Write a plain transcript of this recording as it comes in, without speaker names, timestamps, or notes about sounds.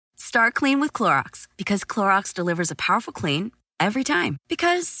Start clean with Clorox, because Clorox delivers a powerful clean every time.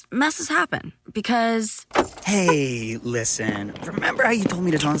 Because messes happen. Because... Hey, listen. Remember how you told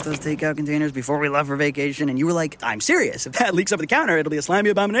me to toss those takeout containers before we left for vacation? And you were like, I'm serious. If that leaks over the counter, it'll be a slimy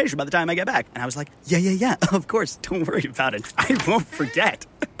abomination by the time I get back. And I was like, yeah, of course. Don't worry about it. I won't forget.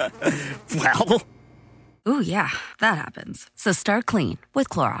 Well... Ooh, yeah, that happens. So start clean with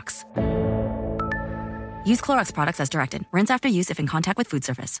Clorox. Use Clorox products as directed. Rinse after use if in contact with food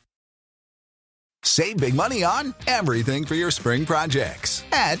surface. Save big money on everything for your spring projects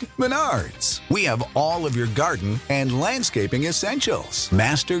at Menards. We have all of your garden and landscaping essentials.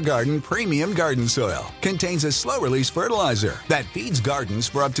 Master Garden Premium Garden Soil contains a slow-release fertilizer that feeds gardens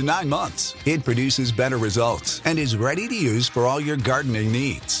for up to 9 months. It produces better results and is ready to use for all your gardening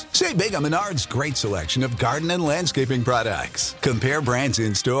needs. Save big on Menards' great selection of garden and landscaping products. Compare brands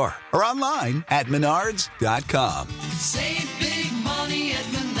in store or online at menards.com. Save big money at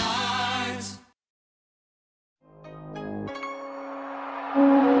Menards.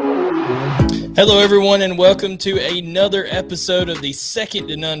 Hello, everyone, and welcome to another episode of the Second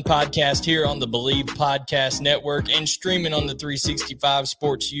to None podcast here on the Believe Podcast Network and streaming on the 365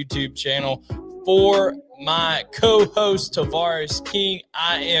 Sports YouTube channel. For my co-host, Tavares King,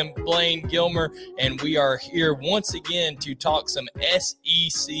 I am Blaine Gilmer, and we are here once again to talk some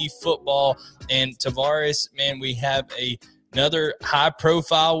SEC football. And Tavares, man, we have another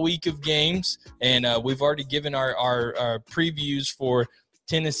high-profile week of games, and we've already given our previews for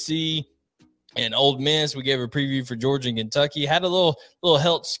Tennessee and Ole Miss. We gave a preview for Georgia and Kentucky. Had a little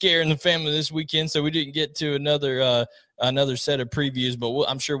health scare in the family this weekend, so we didn't get to another set of previews. But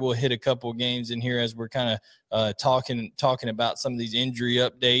I'm sure we'll hit a couple games in here as we're kind of talking about some of these injury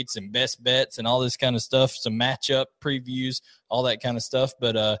updates and best bets and all this kind of stuff. Some matchup previews, all that kind of stuff.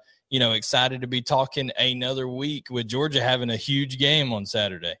 But excited to be talking another week with Georgia having a huge game on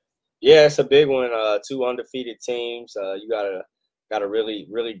Saturday. Yeah, it's a big one. 2 undefeated teams. You got a really,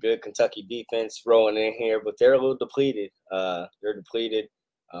 really good Kentucky defense rolling in here, but they're a little depleted. They're depleted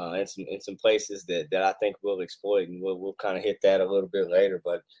in some places that I think we'll exploit, and we'll kind of hit that a little bit later.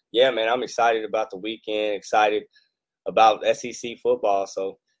 But yeah, man, I'm excited about the weekend. Excited about SEC football.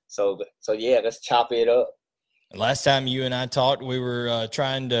 So yeah, let's chop it up. Last time you and I talked, we were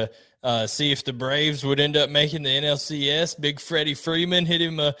trying to see if the Braves would end up making the NLCS. Big Freddie Freeman hit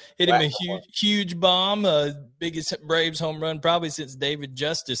him a huge bomb, biggest Braves home run probably since David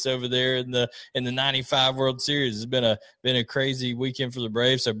Justice over there in the 95 World Series. It's been a crazy weekend for the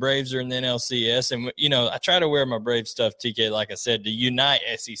Braves. So Braves are in the NLCS, and I try to wear my Braves stuff, TK, like I said, to unite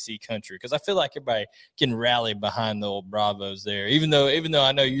SEC country, because I feel like everybody can rally behind the old Bravos there. Even though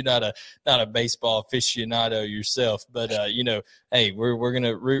I know you're not a baseball aficionado yourself, but hey, we're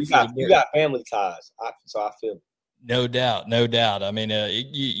gonna root for. You got family ties, so I feel it. No doubt. I mean,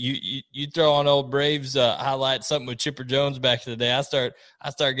 you throw on old Braves highlight something with Chipper Jones back in the day. I start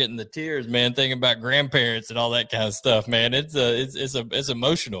getting the tears, man, thinking about grandparents and all that kind of stuff, man. It's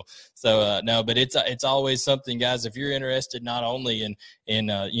emotional. So no, but it's always something, guys. If you're interested not only in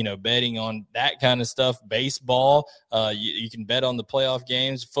betting on that kind of stuff, baseball, you can bet on the playoff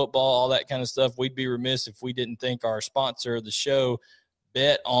games, football, all that kind of stuff. We'd be remiss if we didn't thank our sponsor of the show,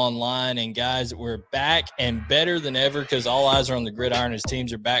 Bet Online. And guys, we're back and better than ever because all eyes are on the gridiron as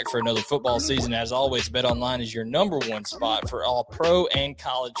teams are back for another football season. As always, Bet Online is your number one spot for all pro and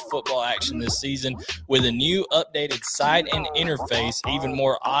college football action this season. With a new updated site and interface, even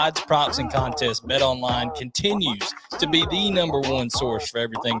more odds, props, and contests, Bet Online continues to be the number one source for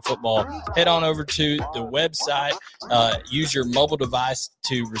everything football. Head on over to the website. Use your mobile device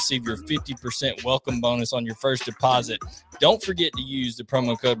to receive your 50% welcome bonus on your first deposit. Don't forget to use the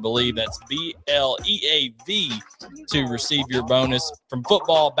promo code BELIEVE, that's BLEAV, to receive your bonus from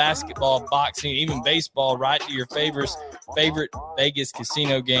football, basketball, boxing, even baseball, right to your favorite Vegas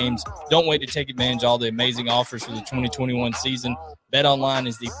casino games. Don't wait to take advantage of all the amazing offers for the 2021 season. Bet Online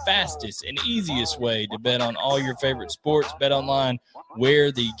is the fastest and easiest way to bet on all your favorite sports. Bet Online,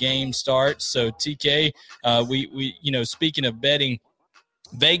 where the game starts. So TK, we speaking of betting,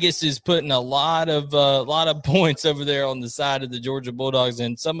 Vegas is putting a lot of points over there on the side of the Georgia Bulldogs,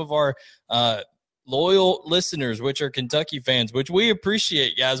 and some of our loyal listeners, which are Kentucky fans, which we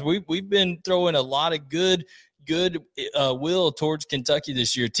appreciate, guys. We've been throwing a lot of good will towards Kentucky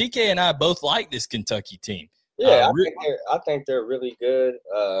this year. TK and I both like this Kentucky team. Yeah, I think they're really good.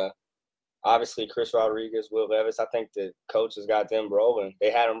 Obviously, Chris Rodriguez, Will Levis, I think the coach has got them rolling. They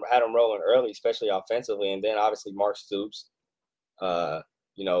had them rolling early, especially offensively, and then obviously Mark Stoops.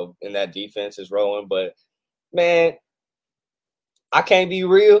 And that defense is rolling. But, man, I can't be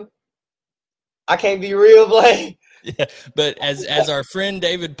real, Blake. Yeah, but as our friend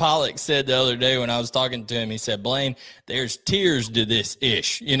David Pollock said the other day when I was talking to him, he said, Blaine, there's tiers to this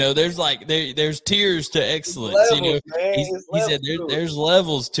ish. You know, there's like there's tiers to excellence. Levels, man. He said there's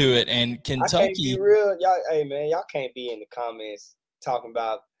levels to it, and Kentucky. I can't be real, y'all. Hey, man, y'all can't be in the comments talking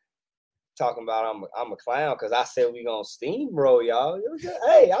about I'm a clown because I said we gonna steamroll y'all.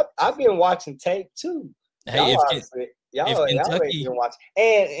 Hey, I've been watching tape too. Hey, y'all ain't been watching.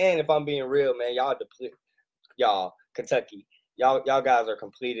 And if I'm being real, man, y'all Kentucky, y'all guys are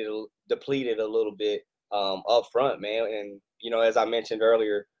depleted a little bit up front, man. And as I mentioned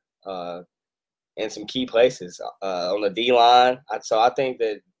earlier, in some key places on the D line. So I think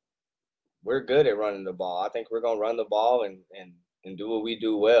that we're good at running the ball. I think we're gonna run the ball and do what we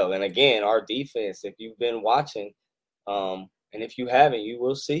do well. And again, our defense, if you've been watching, and if you haven't, you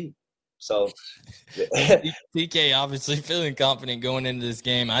will see. So TK obviously feeling confident going into this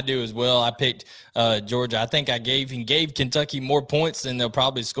game. I do as well. I picked Georgia. I think he gave Kentucky more points than they'll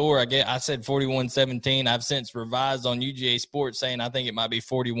probably score. I said 41-17. I've since revised on UGA Sports saying I think it might be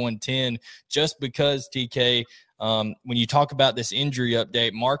 41-10 just because, TK, when you talk about this injury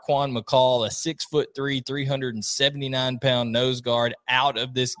update, Marquand McCall, a 6'3", 379-pound nose guard, out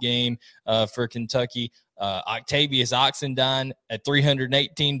of this game for Kentucky. Octavius Oxendine, a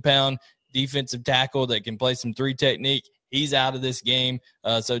 318-pound defensive tackle that can play some three technique. He's out of this game.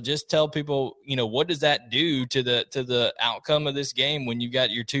 So just tell people, what does that do to the outcome of this game when you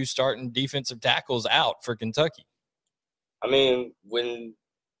got your two starting defensive tackles out for Kentucky? I mean, when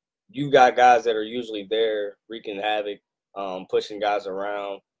you got guys that are usually there wreaking havoc, pushing guys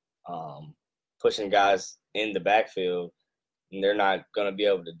around, pushing guys in the backfield, and they're not going to be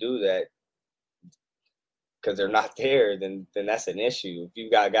able to do that because they're not there, then that's an issue. If you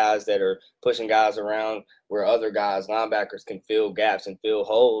got guys that are pushing guys around where other guys, linebackers, can fill gaps and fill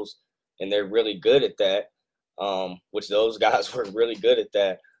holes, and they're really good at that, which those guys were really good at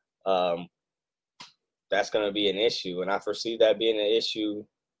that, that's going to be an issue. And I foresee that being an issue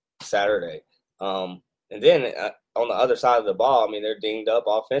Saturday. And then on the other side of the ball, I mean, they're dinged up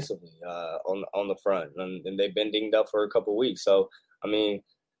offensively on the front, and they've been dinged up for a couple of weeks. So, I mean,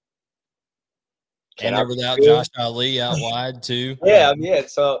 and they're without Josh Ali out wide too. Yeah.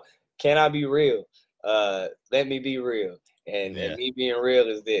 So can I be real? Let me be real. And me being real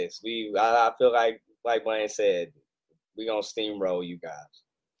is this. I feel like Blaine said, we're going to steamroll you guys.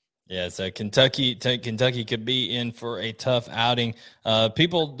 Yeah, so Kentucky could be in for a tough outing.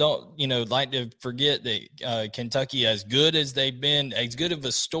 People don't, like to forget that Kentucky, as good as they've been, as good of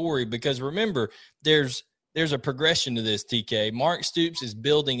a story, because remember, there's a progression to this, TK. Mark Stoops is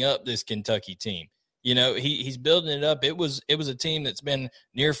building up this Kentucky team. He's building it up. It was a team that's been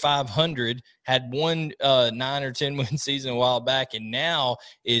near 500, had one 9 or 10 win season a while back, and now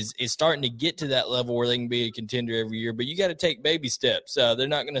is starting to get to that level where they can be a contender every year. But you got to take baby steps. They're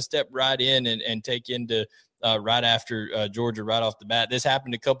not going to step right in and take into right after Georgia right off the bat. This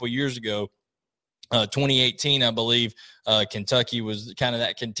happened a couple years ago. 2018, I believe, Kentucky was kind of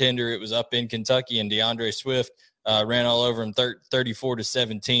that contender. It was up in Kentucky, and DeAndre Swift ran all over him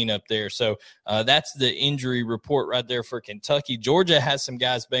 34-17 up there. So that's the injury report right there for Kentucky. Georgia has some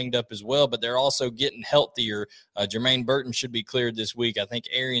guys banged up as well, but they're also getting healthier. Jermaine Burton should be cleared this week. I think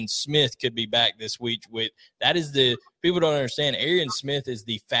Arian Smith could be back this week. People don't understand, Arian Smith is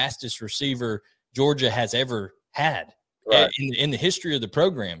the fastest receiver Georgia has ever had. Right. In the history of the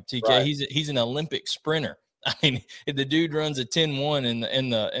program, TK. Right. He's an Olympic sprinter. I mean, if the dude runs a 10-1 in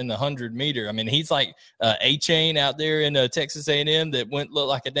the 100-meter, I mean, he's like A-Chain out there in Texas A&M that looked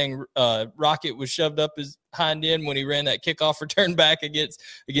like a dang rocket was shoved up his hind end when he ran that kickoff return back against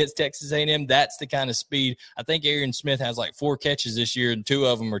Texas A&M. That's the kind of speed. I think Arian Smith has like 4 catches this year, and 2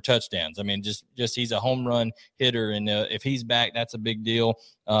 of them are touchdowns. I mean, just he's a home run hitter, and if he's back, that's a big deal.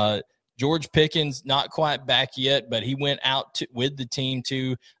 George Pickens, not quite back yet, but he went out with the team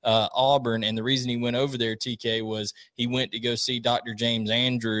to Auburn. And the reason he went over there, TK, was he went to go see Dr. James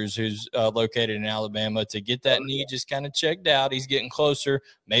Andrews, who's located in Alabama, to get that knee just kind of checked out. He's getting closer.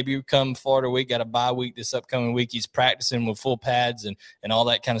 Maybe come Florida week, got a bye week this upcoming week. He's practicing with full pads and all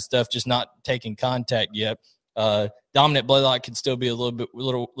that kind of stuff, just not taking contact yet. Dominic Blaylock could still be a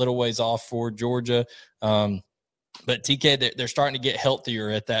little ways off for Georgia. But TK, they're starting to get healthier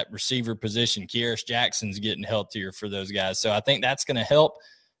at that receiver position. Kearis Jackson's getting healthier for those guys. So I think that's going to help.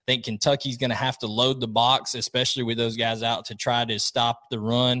 I think Kentucky's going to have to load the box, especially with those guys out, to try to stop the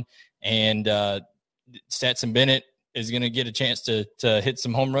run. And Stetson Bennett is going to get a chance to hit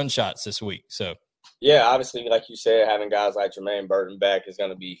some home run shots this week. So, yeah, obviously, like you said, having guys like Jermaine Burton back is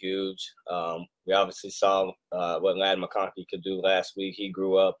going to be huge. We obviously saw what Ladd McConkey could do last week. He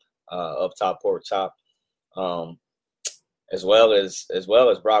grew up top, pork chop. as well as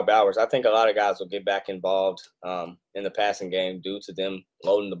Brock Bowers. I think a lot of guys will get back involved in the passing game due to them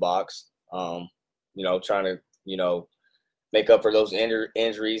loading the box. Trying to make up for those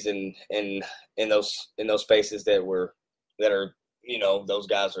injuries and in those spaces that are those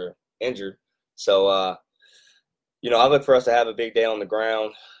guys are injured. So I look for us to have a big day on the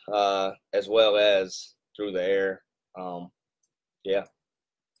ground as well as through the air. Yeah.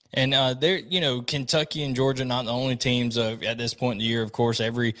 And Kentucky and Georgia, not the only teams at this point in the year. Of course,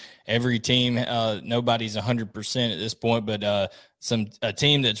 every team, nobody's 100% at this point, but a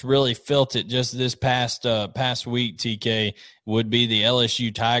team that's really felt it just this past week, TK, would be the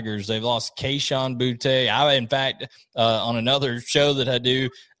LSU Tigers. They've lost Kayshon Boutte. In fact, on another show that I do,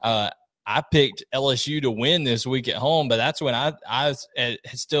 I picked LSU to win this week at home, but that's when I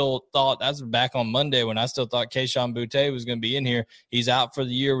still thought, that was back on Monday when I still thought Kayshon Boutte was going to be in here. He's out for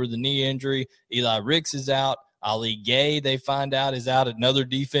the year with a knee injury. Eli Ricks is out. Ali Gay, they find out, is out, another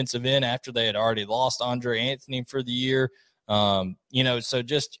defensive end after they had already lost Andre Anthony for the year. So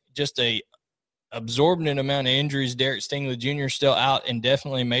just a absorbent amount of injuries. Derek Stingley Jr. still out, and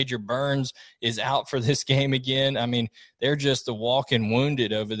definitely Major Burns is out for this game again. I mean, they're just the walking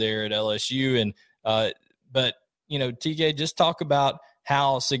wounded over there at LSU. And but TK, just talk about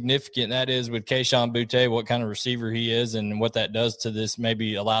how significant that is with Kayshon Boutte, what kind of receiver he is, and what that does to this,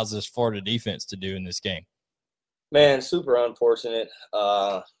 maybe allows this Florida defense to do in this game. Man, super unfortunate.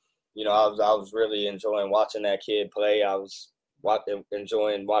 I was really enjoying watching that kid play. I was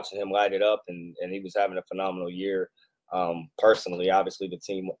enjoying watching him light it up, and he was having a phenomenal year. Personally, obviously the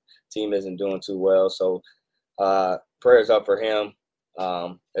team isn't doing too well, so prayers up for him,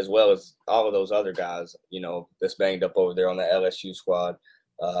 as well as all of those other guys, that's banged up over there on the LSU squad.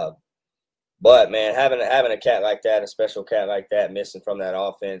 But man, having a cat like that, a special cat like that, missing from that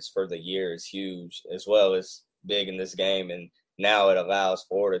offense for the year is huge, as well as big in this game. And now it allows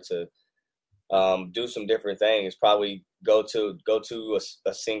Florida to do some different things, probably go to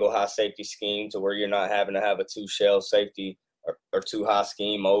a single high safety scheme to where you're not having to have a two shell safety or two high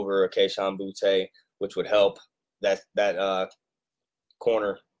scheme over a Kayshon Boutte, which would help that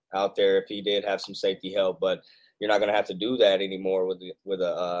corner out there if he did have some safety help. But you're not going to have to do that anymore with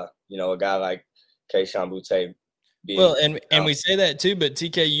a guy like Kayshon Boutte. Well, and we say that too, but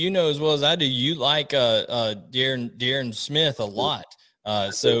TK, as well as I do, you like De'Aaron Smith a lot.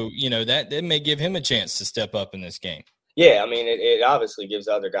 So that may give him a chance to step up in this game. Yeah, I mean, it obviously gives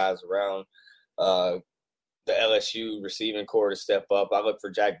other guys around the LSU receiving core to step up. I look for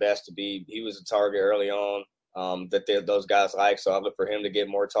Jack Best he was a target early on those guys like, so I look for him to get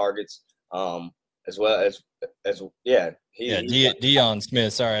more targets, as well as Deion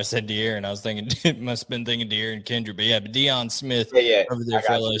Smith. Sorry, I said De'Aaron. I was thinking, must have been thinking De'Aaron Kendrick, but Deion Smith over there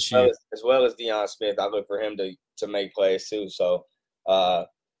for LSU. As well as Deion Smith, I look for him to make plays too. So, man,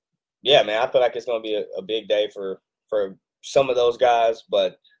 I feel like it's going to be a big day for some of those guys,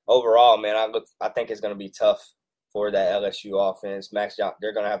 but overall, man, I think it's going to be tough for that LSU offense.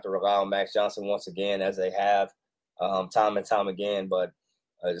 They're going to have to rely on Max Johnson once again, as they have time and time again. But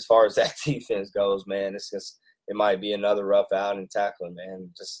as far as that defense goes, man, it might be another rough out in tackling, man.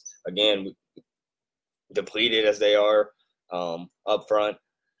 Just again, depleted as they are up front.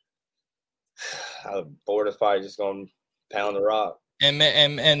 Florida's probably just going to pound the rock. And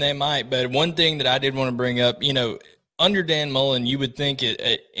they might, but one thing that I did want to bring up, under Dan Mullen, you would think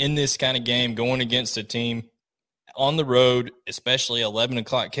in this kind of game, going against a team on the road, especially 11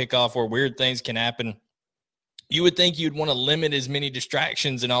 o'clock kickoff where weird things can happen, you would think you'd want to limit as many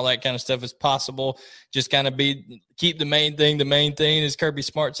distractions and all that kind of stuff as possible. Just kind of keep the main thing, as Kirby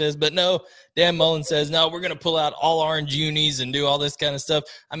Smart says. But no, Dan Mullen says, no, we're going to pull out all orange unis and do all this kind of stuff.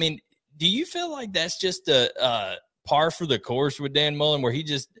 I mean, do you feel like that's just a par for the course with Dan Mullen, where he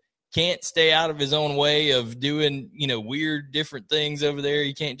just can't stay out of his own way of doing, weird different things over there?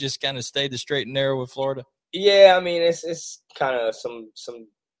 He can't just kind of stay the straight and narrow with Florida? Yeah, I mean, it's kind of some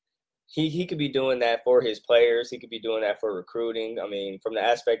he could be doing that for his players. He could be doing that for recruiting. I mean, from the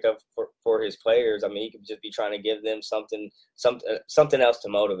aspect of for his players, I mean, he could just be trying to give them something else to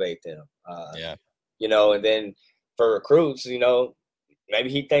motivate them. And then for recruits, maybe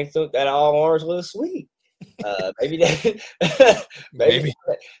he thinks that all orange looks sweet. Maybe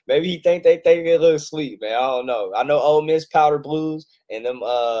he think they think it looks sweet, man. I don't know. I know Ole Miss powder blues and them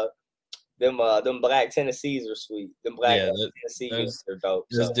black Tennessees are sweet. Them black Tennessees are dope.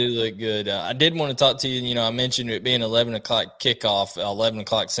 Those do look good. I did want to talk to you. I mentioned it being 11 o'clock kickoff, 11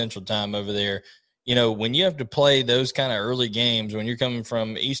 o'clock Central Time over there. When you have to play those kind of early games, when you're coming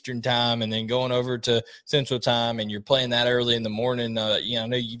from Eastern Time and then going over to Central Time and you're playing that early in the morning, I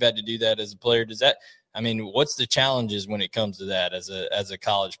know you've had to do that as a player. Does I mean, what's the challenges when it comes to that as a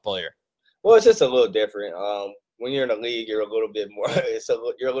college player? Well, it's just a little different. When you're in the league, you're a little bit more.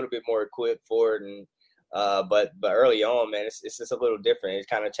 You're a little bit more equipped for it, and but early on, man, it's just a little different. It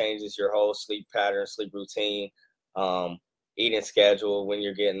kind of changes your whole sleep pattern, sleep routine, eating schedule when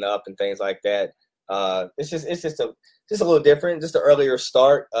you're getting up and things like that. It's just a little different. Just an earlier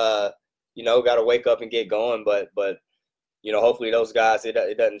start. Got to wake up and get going, but hopefully those guys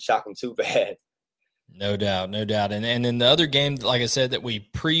it doesn't shock them too bad. No doubt. And then the other game, like I said, that we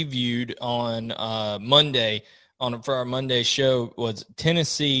previewed on Monday for our Monday show was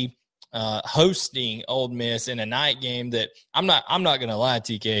Tennessee hosting Ole Miss in a night game that I'm not going to lie,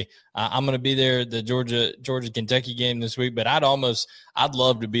 TK. I'm going to be there at the Georgia Kentucky game this week, but I'd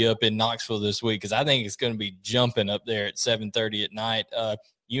love to be up in Knoxville this week because I think it's going to be jumping up there at 7:30 at night.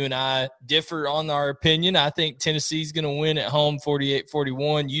 You and I differ on our opinion. I think Tennessee's going to win at home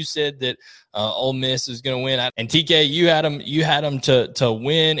 48-41. You said that Ole Miss is going to win. And TK, you had them to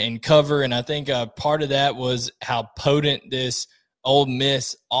win and cover, and I think part of that was how potent this Ole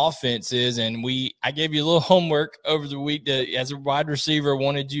Miss offense is. And I gave you a little homework over the week as a wide receiver,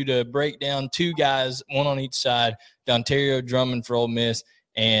 wanted you to break down two guys, one on each side, Dontario Drummond for Ole Miss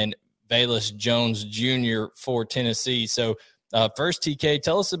and Velus Jones Jr. for Tennessee. So first, TK,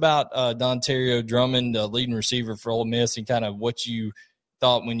 tell us about Dontario Drummond, the leading receiver for Ole Miss, and kind of what you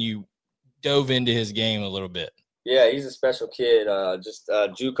thought when you dove into his game a little bit. Yeah, he's a special kid. Just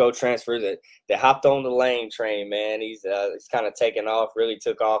JUCO transfer that hopped on the Lane train, man. He's kind of taken off. Really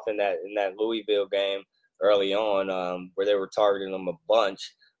took off in that Louisville game early on, where they were targeting him a bunch.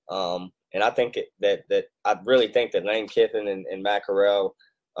 And I think I really think that Lane Kiffin and Matt Corral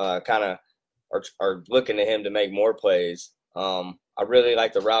kind of are looking to him to make more plays. I really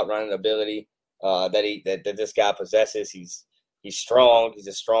like the route running ability that this guy possesses. He's strong. He's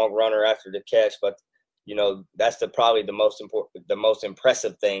a strong runner after the catch, but that's probably the most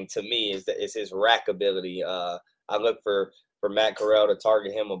impressive thing to me is his rack ability. I look for Matt Corral to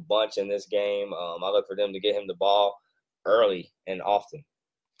target him a bunch in this game. I look for them to get him the ball early and often.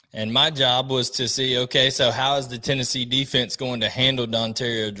 And my job was to see, okay, so how is the Tennessee defense going to handle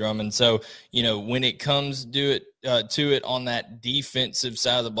Dontario Drummond? So, when it comes to it on that defensive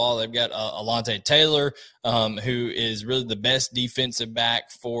side of the ball, they've got Alontae Taylor, who is really the best defensive back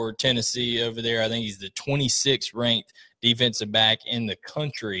for Tennessee over there. I think he's the 26th ranked defensive back in the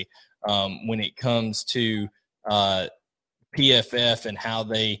country when it comes to PFF and how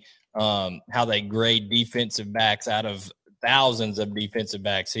they grade defensive backs out of thousands of defensive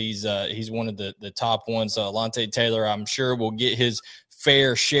backs. He's one of the top ones. So Alontae Taylor, I'm sure, will get his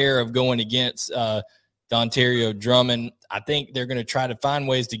fair share of going against Dontario Drummond. I think they're going to try to find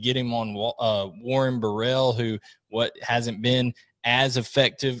ways to get him on Warren Burrell, who hasn't been as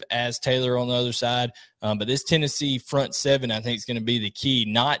effective as Taylor on the other side. But this Tennessee front seven, I think, is going to be the key,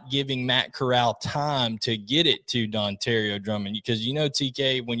 not giving Matt Corral time to get it to Dontario Drummond. Because,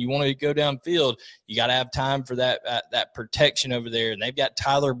 TK, when you want to go downfield, you got to have time for that protection over there. And they've got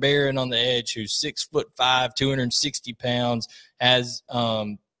Tyler Barron on the edge, who's 6'5", 260 pounds, has,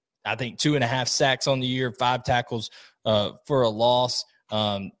 I think, 2.5 sacks on the year, 5 tackles for a loss.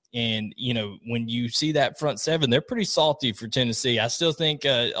 And, when you see that front seven, they're pretty salty for Tennessee. I still think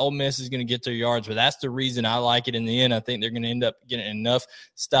Ole Miss is going to get their yards, but that's the reason I like it in the end. I think they're going to end up getting enough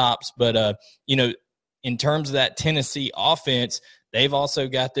stops. But, in terms of that Tennessee offense, they've also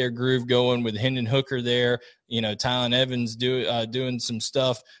got their groove going with Hendon Hooker there. Tylen Evans doing some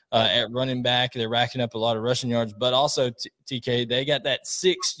stuff at running back. They're racking up a lot of rushing yards. But also, TK, they got that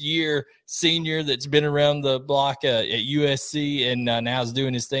 6-year senior that's been around the block at USC and now is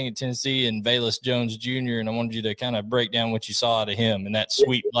doing his thing at Tennessee, and Velus Jones Jr., and I wanted you to kind of break down what you saw out of him and that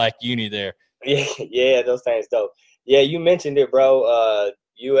sweet black uni there. Yeah, those things dope. Yeah, you mentioned it, bro.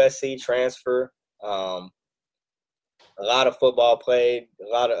 USC transfer. A lot of football played, a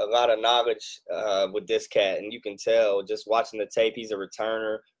lot of knowledge with this cat, and you can tell just watching the tape. He's a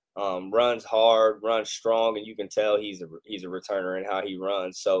returner, runs hard, runs strong, and you can tell he's a returner in how he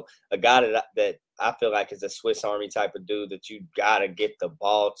runs. So a guy that I feel like is a Swiss Army type of dude that you gotta get the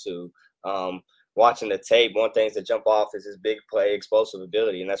ball to. Watching the tape, one thing to jump off is his big play explosive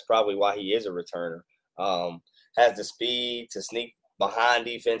ability, and that's probably why he is a returner. Has the speed to sneak behind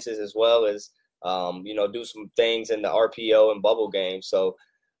defenses as well as do some things in the RPO and bubble game. So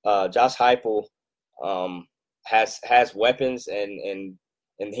Josh Heupel has weapons, and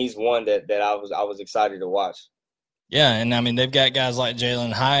he's one that I was excited to watch. Yeah, and I mean, they've got guys like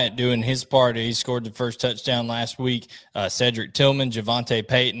Jalen Hyatt doing his part. He scored the first touchdown last week. Cedric Tillman, Javonte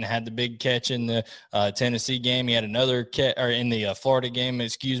Payton had the big catch in the Tennessee game. He had another catch, or in the Florida game,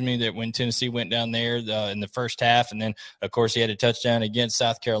 that when Tennessee went down there in the first half. And then, of course, he had a touchdown against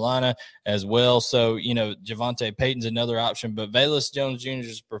South Carolina as well. So, Javonte Payton's another option. But Velus Jones Jr.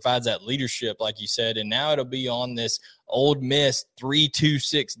 just provides that leadership, like you said, and now it'll be on this Ole Miss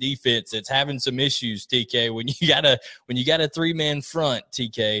 3-2-6 defense. It's having some issues, TK. When you got a 3-man front,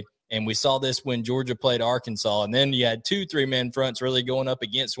 TK, and we saw this when Georgia played Arkansas, and then you had 2 3-man fronts really going up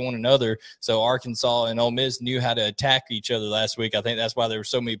against one another. So Arkansas and Ole Miss knew how to attack each other last week. I think that's why there were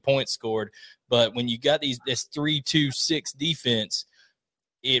so many points scored. But when you got this 3-2-6 defense,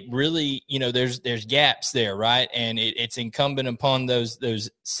 it really, there's gaps there, right? And it's incumbent upon those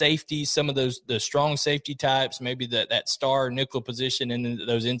safeties, some of the strong safety types, maybe that star nickel position, and then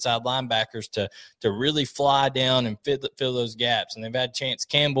those inside linebackers to really fly down and fill those gaps. And they've had Chance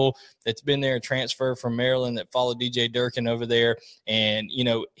Campbell that's been there, a transfer from Maryland that followed DJ Durkin over there. And,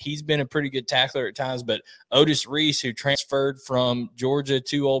 he's been a pretty good tackler at times. But Otis Reese, who transferred from Georgia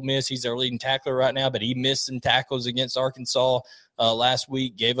to Ole Miss, he's our leading tackler right now, but he missed some tackles against Arkansas last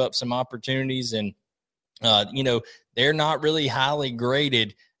week, gave up some opportunities, and they're not really highly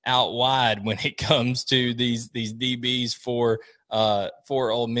graded out wide when it comes to these DBs for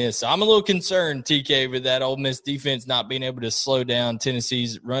Ole Miss. So I'm a little concerned, TK, with that Ole Miss defense not being able to slow down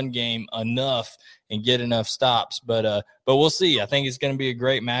Tennessee's run game enough and get enough stops. But we'll see. I think it's going to be a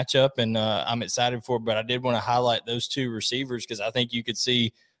great matchup, and I'm excited for it. But I did want to highlight those 2 receivers because I think you could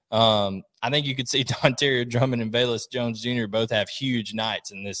see. Dontario Drummond and Velus Jones Jr. both have huge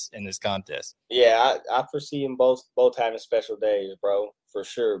nights in this contest. Yeah, I foresee them both having special days, bro, for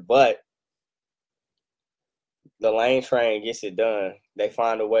sure. But the Lane train gets it done. They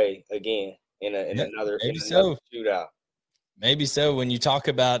find a way again in another shootout. Maybe so. When you talk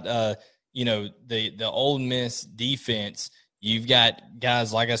about the Ole Miss defense, you've got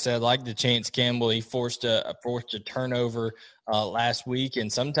guys, like I said, like the Chance Campbell. He forced a turnover last week,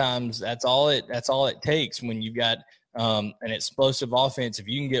 and sometimes that's all it takes when you've got an explosive offense. If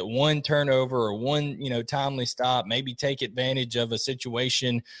you can get one turnover or one timely stop, maybe take advantage of a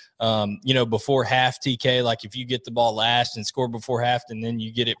situation before half, TK. Like if you get the ball last and score before half, and then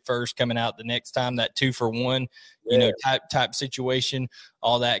you get it first coming out the next time, that 2-for-1 type situation,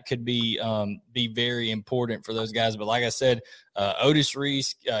 all that could be very important for those guys. But like I said, Otis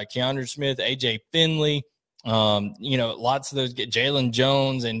Reese, Keandre Smith, AJ Finley, lots of those, Jalen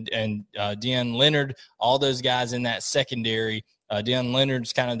Jones and Deion Leonard, all those guys in that secondary. Deion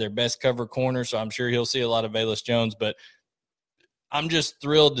Leonard's kind of their best cover corner, so I'm sure he'll see a lot of Velus Jones. But I'm just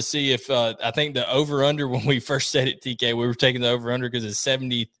thrilled to see if I think the over-under, when we first said it, TK, we were taking the over-under because it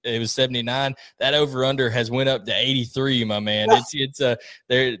was 79. That over-under has went up to 83, my man. It's there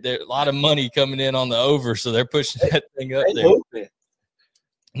a lot of money coming in on the over, so they're pushing that thing up there.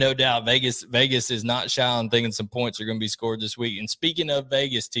 No doubt, Vegas is not shy on thinking some points are going to be scored this week. And speaking of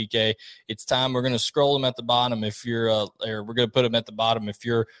Vegas, TK, it's time. We're going to scroll them at the bottom if you're, or we're going to put them at the bottom if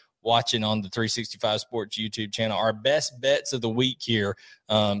you're watching on the 365 Sports YouTube channel. Our best bets of the week here.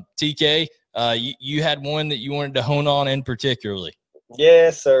 TK, you had one that you wanted to hone on in particularly.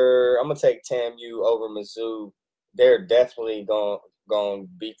 Yes, sir. I'm going to take TAMU over Mizzou. They're definitely going to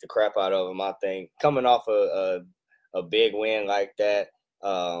beat the crap out of them, I think. Coming off a big win like that.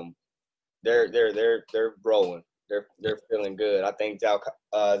 They're rolling. They're feeling good. I think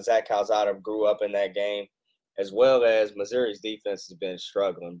Zach Calzada grew up in that game, as well as Missouri's defense has been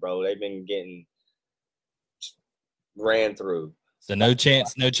struggling, bro. They've been getting ran through. So no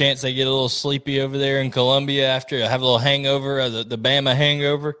chance they get a little sleepy over there in Columbia after have a little hangover, the Bama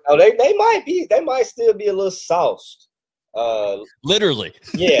hangover. Oh, they might still be a little sauced. Literally.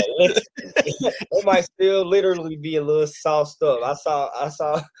 Yeah, they might still literally be a little sauced up. I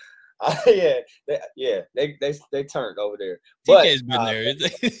saw they turned over there. But TK's been there.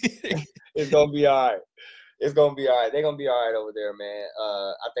 It's gonna be all right. It's gonna be all right. They're gonna be all right over there, man.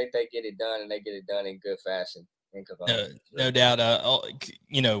 I think they get it done, and they get it done in good fashion. No doubt.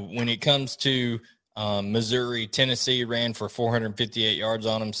 When it comes to Missouri, Tennessee ran for 458 yards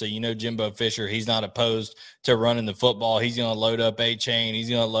on them. So, Jimbo Fisher, he's not opposed to running the football. He's going to load up A-Chain. He's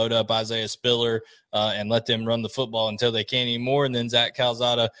going to load up Isaiah Spiller and let them run the football until they can't anymore. And then Zach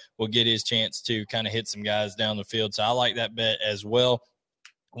Calzada will get his chance to kind of hit some guys down the field. So I like that bet as well.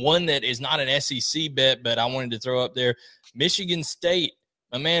 One that is not an SEC bet, but I wanted to throw up there, Michigan State,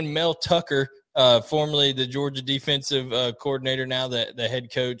 my man Mel Tucker, formerly the Georgia defensive coordinator, now the head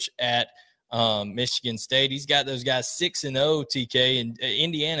coach at Michigan State. He's got those guys 6-0, TK, and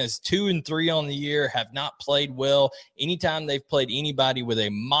Indiana's 2-3 on the year, have not played well. Anytime they've played anybody with a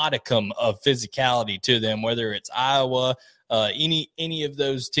modicum of physicality to them, whether it's Iowa, any of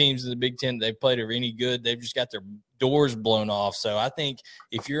those teams in the Big Ten they've played are any good, they've just got their doors blown off. So I think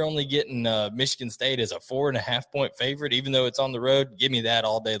if you're only getting Michigan State as a 4.5-point favorite, even though it's on the road, give me that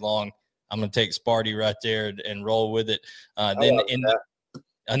all day long. I'm going to take Sparty right there and roll with it. Then in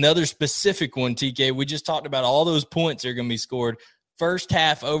another specific one, TK, we just talked about all those points that are going to be scored. First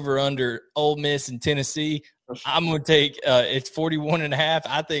half over under Ole Miss and Tennessee. I'm going to take it's 41.5.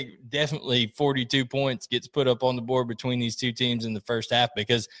 I think definitely 42 points gets put up on the board between these two teams in the first half,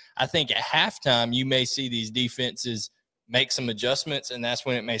 because I think at halftime you may see these defenses make some adjustments, and that's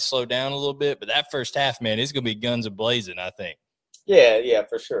when it may slow down a little bit. But that first half, man, it's going to be guns a-blazing, I think. Yeah,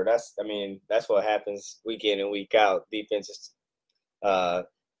 for sure. That's what happens week in and week out. Defenses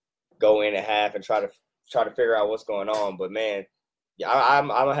go in at half and try to figure out what's going on. But man, yeah, I'm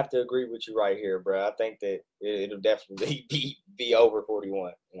gonna have to agree with you right here, bro. I think that it'll definitely be over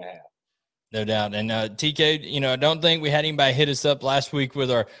 41.5. No doubt. And TK, I don't think we had anybody hit us up last week with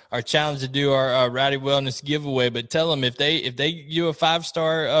our challenge to do our Rowdy Wellness giveaway, but tell them if they do a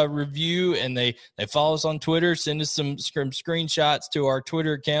 5-star review and they follow us on Twitter, send us some screenshots to our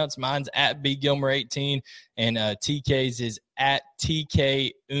Twitter accounts. Mine's at BGilmer18 and TK's is at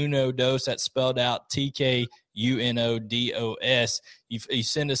TK Unodos. That's spelled out TK UNODOS. You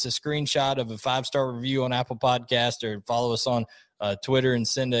send us a screenshot of a 5-star review on Apple Podcast, or follow us on Twitter and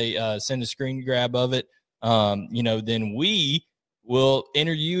send a screen grab of it. Then we will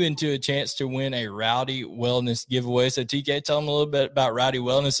enter you into a chance to win a Rowdy Wellness giveaway. So TK, tell them a little bit about Rowdy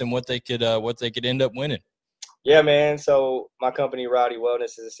Wellness and what they could end up winning. Yeah, man. So my company, Rowdy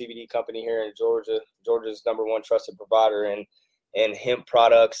Wellness, is a CBD company here in Georgia. Georgia's #1 trusted provider in hemp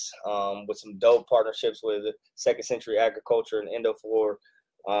products, with some dope partnerships with Second Century Agriculture and Endoflor.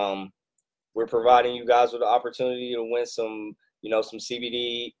 We're providing you guys with the opportunity to win some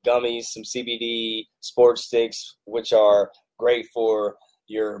CBD gummies, some CBD sports sticks, which are great for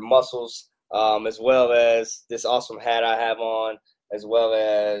your muscles, as well as this awesome hat I have on, as well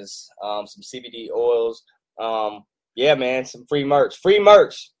as some CBD oils. Yeah, man, some free merch.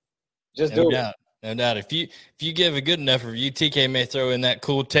 Just do it. No doubt. If you give a good enough review, TK may throw in that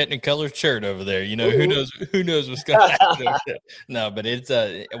cool Technicolor shirt over there. Who knows what's going to happen. No, but it's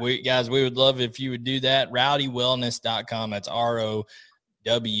we would love if you would do that. RowdyWellness.com. That's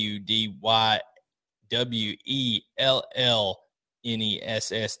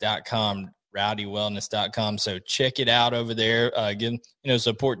RowdyWellness.com. RowdyWellness.com. So check it out over there. Again,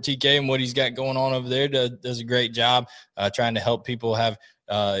 support TK and what he's got going on over there. Does a great job trying to help people have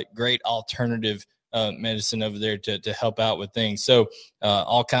great alternative medicine over there to help out with things. So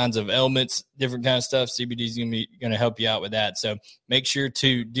all kinds of ailments, different kind of stuff. CBD is going to help you out with that. So make sure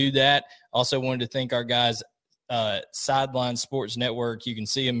to do that. Also wanted to thank our guys, Sideline Sports Network. You can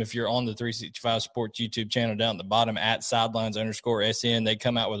see them if you're on the 365 Sports YouTube channel down at the bottom at sidelines_SN. They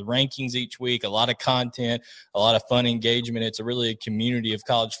come out with rankings each week, a lot of content, a lot of fun engagement. It's really a community of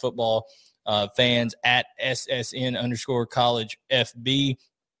college football fans. At SSN_college FB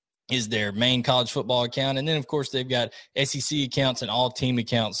is their main college football account. And then, of course, they've got SEC accounts and all team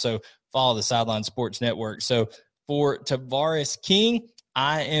accounts. So follow the Sideline Sports Network. So for Tavares King,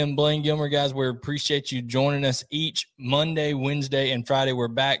 I am Blaine Gilmer, guys. We appreciate you joining us each Monday, Wednesday, and Friday. We're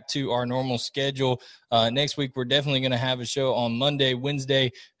back to our normal schedule. Next week, we're definitely going to have a show on Monday,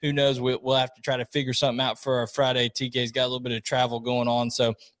 Wednesday. Who knows? We'll have to try to figure something out for our Friday. TK's got a little bit of travel going on.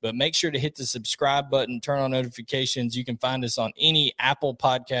 But make sure to hit the subscribe button, turn on notifications. You can find us on any Apple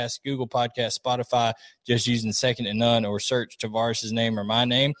Podcast, Google Podcast, Spotify, just using Second to None, or search Tavares' name or my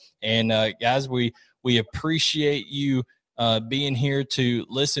name. And guys, we appreciate you being here to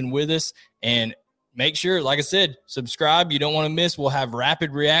listen with us, and make sure, like I said, subscribe. You don't want to miss. We'll have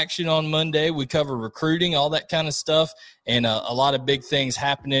Rapid Reaction on Monday. We cover recruiting, all that kind of stuff, and a lot of big things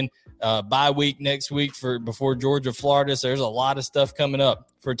happening bye week next week before Georgia, Florida. So there's a lot of stuff coming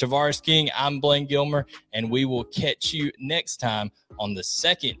up. For Tavares King, I'm Blaine Gilmer, and we will catch you next time on the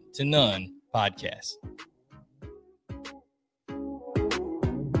Second to None podcast.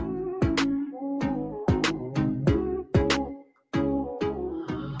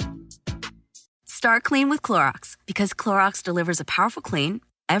 Start clean with Clorox, because Clorox delivers a powerful clean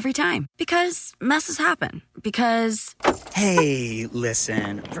every time. Because messes happen. Because... Hey,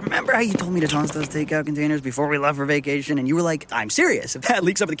 listen. Remember how you told me to toss those takeout containers before we left for vacation? And you were like, I'm serious. If that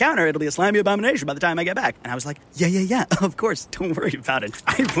leaks over the counter, it'll be a slimy abomination by the time I get back. And I was like, yeah, of course. Don't worry about it.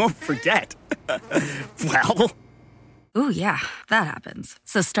 I won't forget. Well... Ooh, yeah, that happens.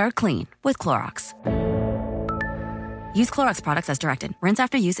 So start clean with Clorox. Use Clorox products as directed. Rinse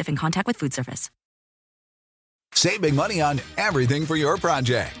after use if in contact with food surface. Save big money on everything for your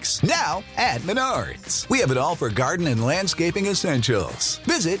projects. Now at Menards. We have it all for garden and landscaping essentials.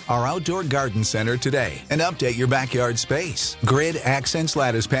 Visit our outdoor garden center today and update your backyard space. Grid Accents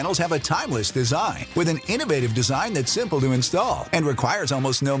lattice panels have a timeless design with an innovative design that's simple to install and requires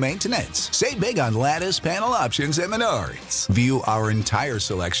almost no maintenance. Save big on lattice panel options at Menards. View our entire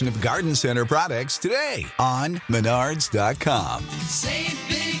selection of garden center products today on Menards.com. Save